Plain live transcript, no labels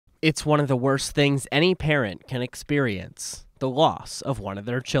It's one of the worst things any parent can experience, the loss of one of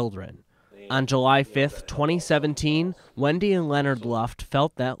their children. On July 5th, 2017, Wendy and Leonard Luft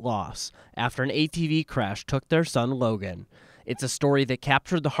felt that loss after an ATV crash took their son Logan. It's a story that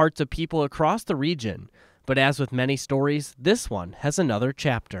captured the hearts of people across the region, but as with many stories, this one has another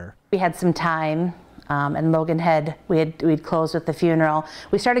chapter. We had some time, and Logan we'd closed with the funeral.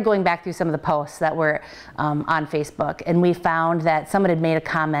 We started going back through some of the posts that were on Facebook, and we found that someone had made a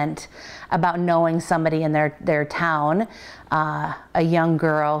comment about knowing somebody in their town, a young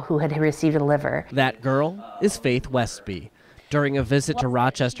girl who had received a liver. That girl is Faith Westby. During a visit to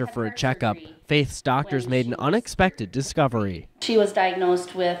Rochester for a checkup, Faith's doctors made an unexpected discovery. She was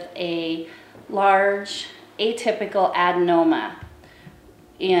diagnosed with a large atypical adenoma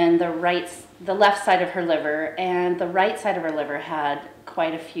in the left side of her liver, and the right side of her liver had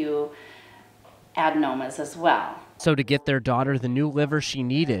quite a few adenomas as well. So to get their daughter the new liver she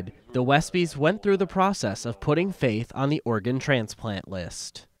needed, the Westbys went through the process of putting Faith on the organ transplant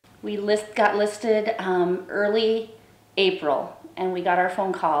list. We got listed early April, and we got our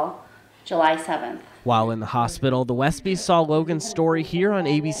phone call July 7th. While in the hospital, the Westbys saw Logan's story here on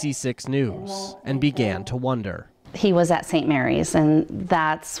ABC 6 News and began to wonder. He was at St. Mary's, and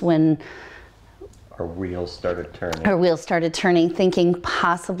that's when our wheels started turning. Thinking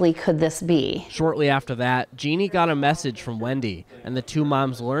possibly could this be. Shortly after that, Jeannie got a message from Wendy, and the two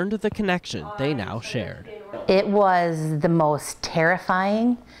moms learned the connection they now shared. It was the most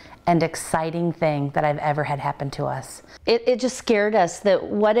terrifying and exciting thing that I've ever had happen to us. It just scared us that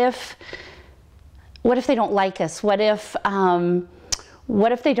what if they don't like us? What if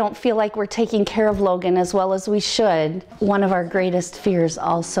they don't feel like we're taking care of Logan as well as we should? One of our greatest fears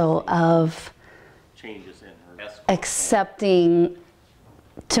also of accepting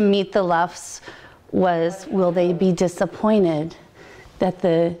to meet the Lufts was, will they be disappointed that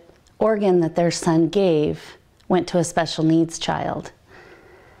the organ that their son gave went to a special needs child?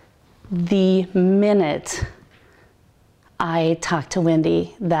 The minute I talked to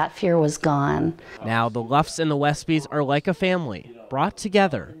Wendy, that fear was gone. Now the Lufts and the Westbys are like a family, brought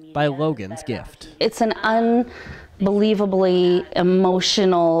together by Logan's gift. It's an unbelievably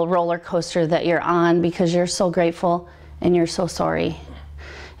emotional roller coaster that you're on because you're so grateful and you're so sorry.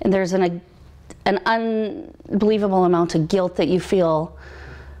 And there's an unbelievable amount of guilt that you feel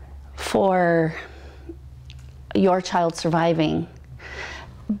for your child surviving.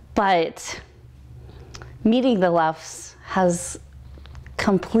 But meeting the Lufts has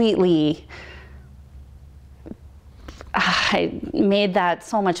completely made that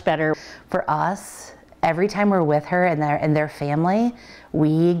so much better. For us, every time we're with her and their family,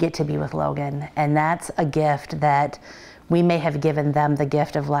 we get to be with Logan, and that's a gift that we may have given them the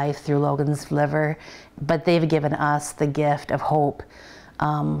gift of life through Logan's liver, but they've given us the gift of hope,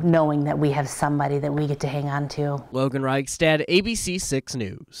 knowing that we have somebody that we get to hang on to. Logan Reichstad, ABC 6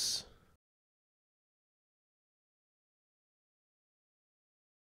 News.